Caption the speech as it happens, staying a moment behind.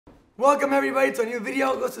Welcome everybody to a new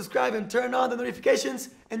video. Go subscribe and turn on the notifications.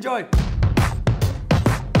 Enjoy.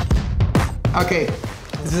 Okay,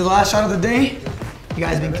 this is the last shot of the day. You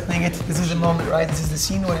guys been killing it. This is the moment, right? This is the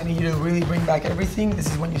scene when I need you to really bring back everything.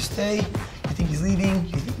 This is when you stay. You think he's leaving.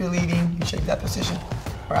 You think you're leaving. You check that position.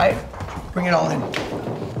 All right? Bring it all in.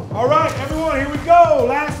 All right, everyone, here we go.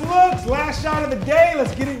 Last looks, last shot of the day.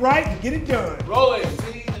 Let's get it right and get it done. Rolling.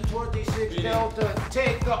 See the 26 Delta.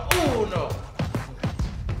 Take the uno.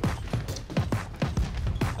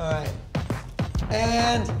 All right.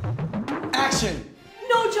 And action.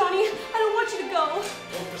 No, Johnny, I don't want you to go. Go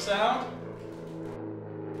for sound.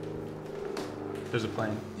 There's a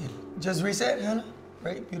plane. Just reset, Hannah.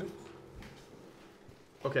 Right, beautiful.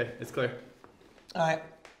 Okay, it's clear. All right.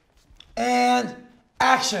 And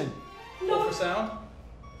action. No. Go for sound.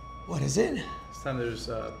 What is it? This time there's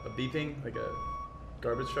a beeping, like a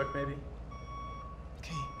garbage truck maybe.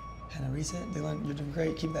 Okay, Hannah, reset. Dylan, you're doing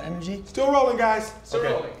great. Keep that energy. Still rolling, guys. Still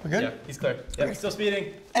rolling. We're good? Yeah, he's clear. Yeah, Okay. still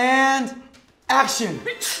speeding. And action.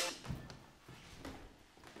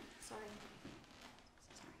 Sorry.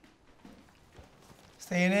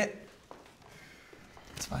 Stay in it.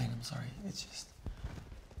 It's fine, I'm sorry. It's just...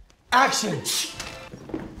 Action!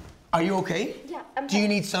 Are you okay? Yeah, I'm Do you good.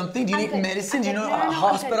 need something? Do you I'm need good. medicine? I'm Do you good. know No, a I'm good.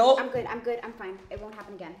 hospital? I'm good, I'm fine. It won't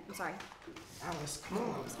happen again. I'm sorry. Alice, come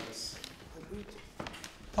on.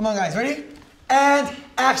 Come on, guys, ready? And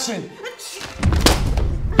action!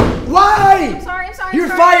 Why? I'm sorry. You're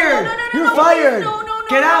sorry. fired! No, You're fired! No,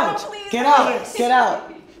 Get out! please. Get out! Alice. Get out!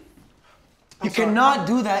 You sorry. cannot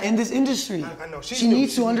do that in this industry. I know. She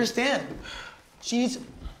needs to understand. She needs...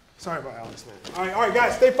 Sorry about Alice, man. All right,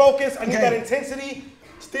 guys, stay focused. I need Okay. that intensity.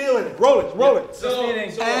 Still in it. Roll it, roll it. Still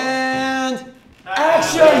speeding. And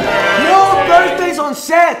action! No birthdays on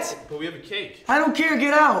set! But we have a cake. I don't care,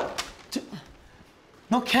 get out.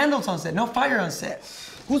 No candles on set, no fire on set.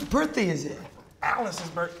 Whose birthday is it? Alice's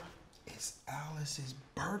birthday. It's Alice's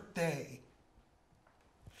birthday.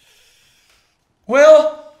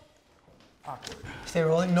 Will? Awkward. Stay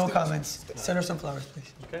rolling, no comments. Send her some flowers,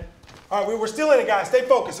 please. Okay. All right, we're still in it, guys. Stay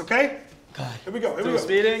focused, okay? God. Here we go, here we Still go.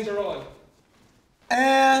 speeding. Still rolling.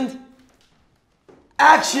 And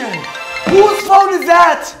action! Whose phone is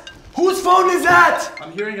that? Whose phone is that?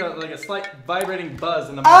 I'm hearing like a slight vibrating buzz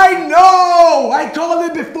in the I know! I called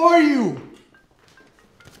it before you.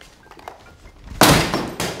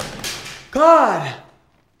 God.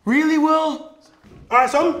 Really, Will? All right,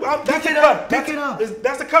 so that's Pick the it up, cut. pick it up.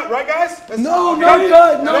 That's the cut, right, guys? No, okay. no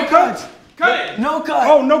cut, no No cut. Cut it. No cut.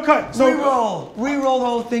 Oh, no cut. So, Reroll the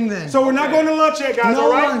whole thing then. so we're not going to lunch yet, guys, no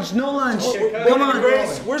all right? lunch, no lunch. We're Come going to on.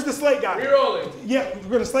 Grace. Where's the slate, guys? Rerolling. Yeah, we're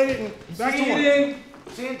going to slate it and back to one. Speeding.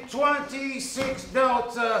 See 26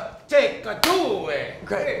 Delta. Take a two.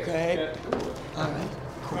 Great, great. All right.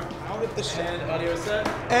 Out of the shot. And audio set.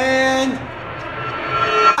 And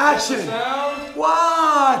action. Sound.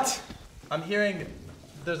 What? I'm hearing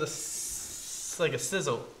there's like a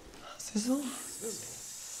sizzle. Sizzle?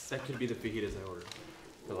 That could be the fajitas I ordered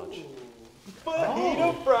for lunch.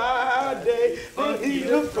 Fajita Friday.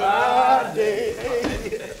 Fajita Friday.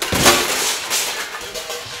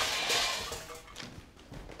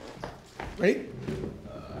 Ready?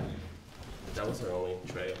 That was our only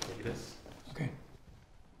tray of fajitas. Okay.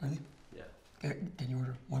 Ready? Yeah. Okay, can you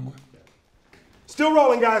order one more? Still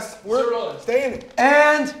rolling, guys. We're Still rolling. Stay in it.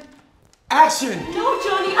 And action. No,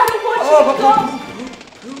 Johnny, I don't want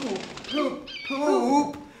you to go.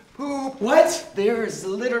 Poop. What? There's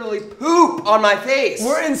literally poop on my face.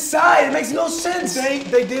 We're inside. It makes no sense. They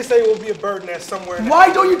did say it will be a bird nest somewhere.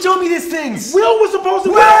 Why don't you tell me these things? Will was supposed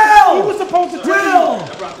to. Will! He was supposed to tell you.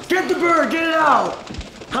 Will! Get the bird. Get it out.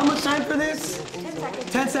 How much time for this? 10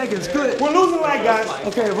 seconds. 10 seconds. Good. We're losing light, guys.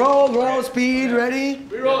 Okay, roll, speed, ready?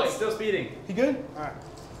 Rerolling. Still speeding. You good? All right.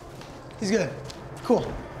 He's good. Cool.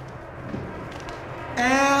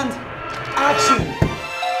 And action.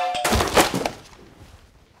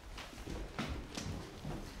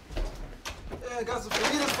 Yeah, I got some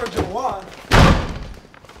fajitas for Juan.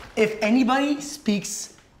 If anybody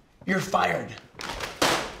speaks, you're fired.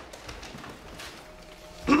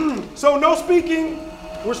 So no speaking.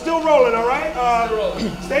 We're still rolling, all right? Still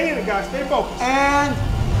rolling. Stay in it, guys. Stay focused. And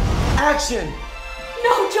action.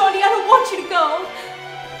 No, Johnny, I don't want you to go.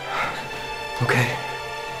 Okay.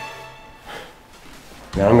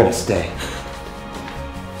 Now I'm gonna stay.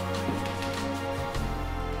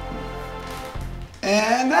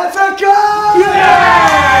 And that's a cut!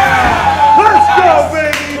 Yeah! Let's go,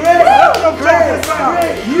 baby! Let's go, Great!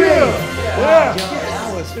 Yeah!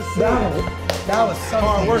 That was something.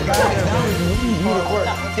 Hard work, guys. guys. That was really Hard beautiful. work.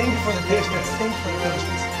 Thank you for the patience. Thank you for the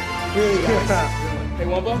patience. Really, guys. Hey,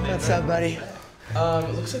 Wampa. What's up, buddy?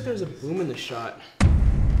 It looks like there's a boom in the shot.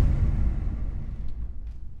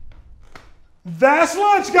 That's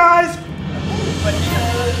lunch, guys.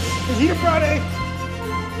 It's here Friday.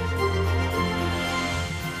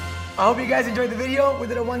 I hope you guys enjoyed the video. We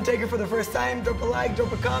did a one taker for the first time. Drop a like,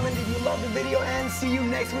 drop a comment if you love the video, and see you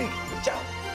next week. Ciao.